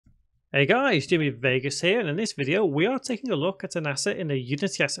Hey guys, Jimmy Vegas here, and in this video we are taking a look at an asset in the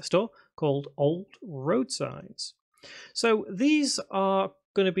Unity asset store called Old Road Signs. So these are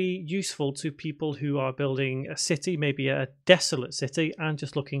going to be useful to people who are building a city, maybe a desolate city, and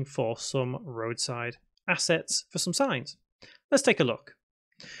just looking for some roadside assets for some signs. Let's take a look.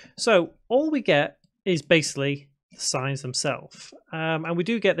 So all we get is basically the signs themselves, and we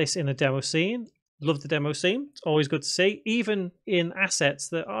do get this in a demo scene. Love the demo scene. It's always good to see, even in assets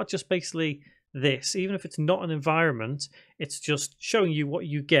that are just basically this. Even if it's not an environment, it's just showing you what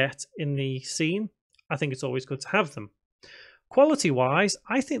you get in the scene. I think it's always good to have them. Quality-wise,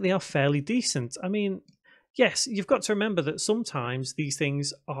 I think they are fairly decent. I mean, yes, you've got to remember that sometimes these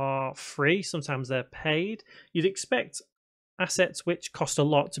things are free, sometimes they're paid. You'd expect assets which cost a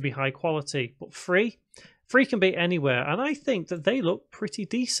lot to be high quality, but free can be anywhere, and I think that they look pretty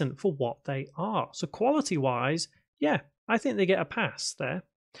decent for what they are. So quality wise, yeah, I think they get a pass there.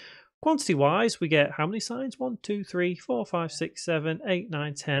 Quantity wise, we get how many signs? 1, 2, 3, 4, 5, 6, 7, 8,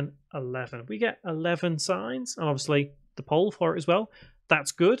 9, 10, 11. We get 11 signs, and obviously the poll for it as well.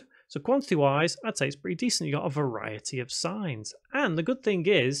 That's good. So quantity wise, I'd say it's pretty decent. You got a variety of signs, and the good thing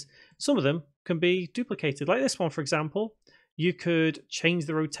is some of them can be duplicated, like this one for example. You could change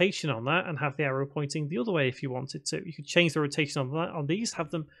the rotation on that and have the arrow pointing the other way if you wanted to. You could change the rotation on that, on these, have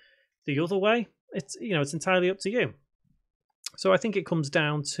them the other way. It's it's entirely up to you. So I think it comes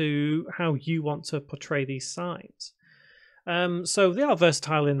down to how you want to portray these signs. So they are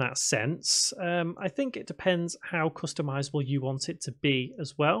versatile in that sense. I think it depends how customizable you want it to be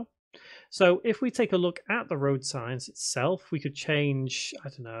as well. So if we take a look at the road signs itself, we could change, I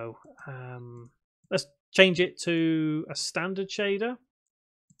don't know, let's change it to a standard shader,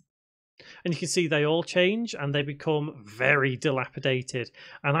 and you can see they all change and they become very dilapidated,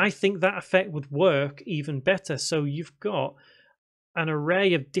 and I think that effect would work even better. So you've got an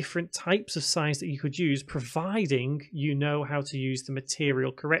array of different types of signs that you could use, providing you know how to use the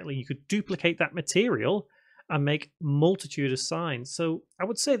material correctly. You could duplicate that material and make multitude of signs. So I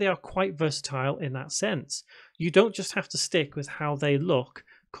would say they are quite versatile in that sense. You don't just have to stick with how they look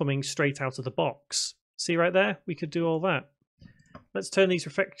coming straight out of the box. See right there? We could do all that. Let's turn these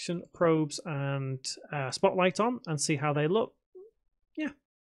reflection probes and spotlight on and see how they look. Yeah,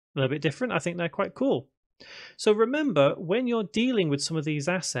 a little bit different. I think they're quite cool. So remember, when you're dealing with some of these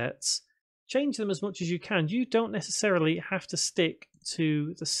assets, change them as much as you can. You don't necessarily have to stick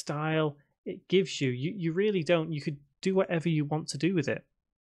to the style it gives you. You really don't. You could do whatever you want to do with it.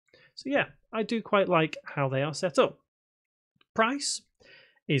 So yeah, I do quite like how they are set up. Price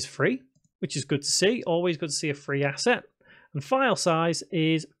is free, which is good to see. Always good to see a free asset. And file size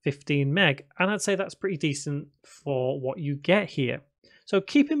is 15 meg, and I'd say that's pretty decent for what you get here. So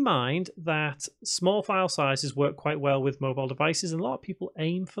keep in mind that small file sizes work quite well with mobile devices, and a lot of people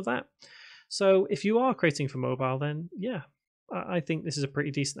aim for that. So if you are creating for mobile, then yeah, I think this is a pretty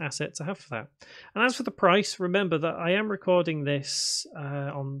decent asset to have for that. And as for the price, remember that I am recording this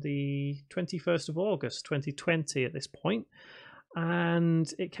on the 21st of August 2020 at this point,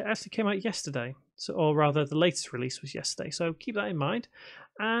 and it actually came out yesterday. So, or rather, the latest release was yesterday. So keep that in mind.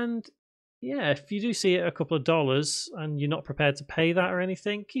 And yeah, if you do see it a couple of dollars and you're not prepared to pay that or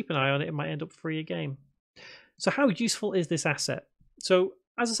anything, keep an eye on it. It might end up free again. So how useful is this asset? So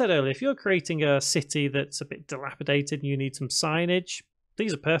as I said earlier, if you're creating a city that's a bit dilapidated and you need some signage,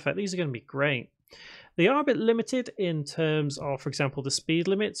 these are perfect. These are going to be great. They are a bit limited in terms of, for example, the speed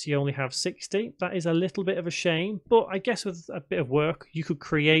limits. You only have 60. That is a little bit of a shame, but I guess with a bit of work, you could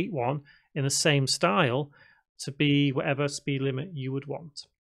create one in the same style to be whatever speed limit you would want.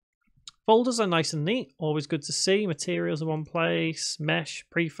 Folders are nice and neat, always good to see. Materials in one place, mesh,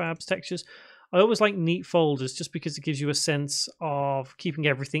 prefabs, textures. I always like neat folders just because it gives you a sense of keeping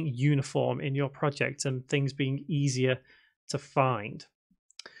everything uniform in your project and things being easier to find.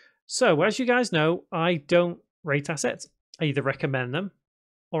 So as you guys know, I don't rate assets. I either recommend them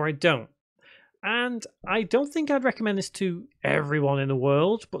or I don't. And I don't think I'd recommend this to everyone in the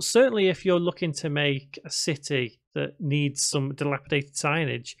world, but certainly if you're looking to make a city that needs some dilapidated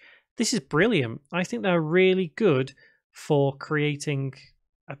signage, this is brilliant. I think they're really good for creating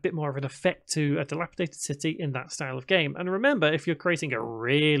a bit more of an effect to a dilapidated city in that style of game. And remember, if you're creating a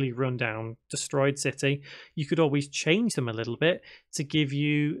really rundown, destroyed city, you could always change them a little bit to give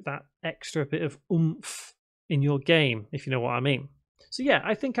you that extra bit of oomph in your game, if you know what I mean. So yeah,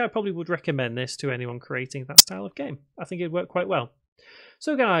 I think I probably would recommend this to anyone creating that style of game. I think it'd work quite well.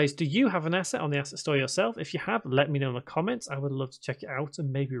 So guys, do you have an asset on the asset store yourself? If you have, let me know in the comments. I would love to check it out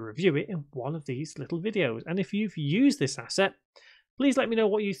and maybe review it in one of these little videos. And if you've used this asset, please let me know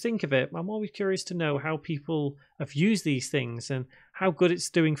what you think of it. I'm always curious to know how people have used these things and how good it's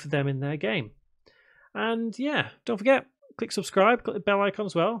doing for them in their game. And yeah, don't forget, click subscribe, click the bell icon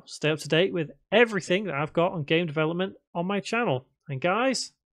as well. Stay up to date with everything that I've got on game development on my channel. And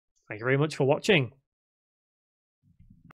guys, thank you very much for watching.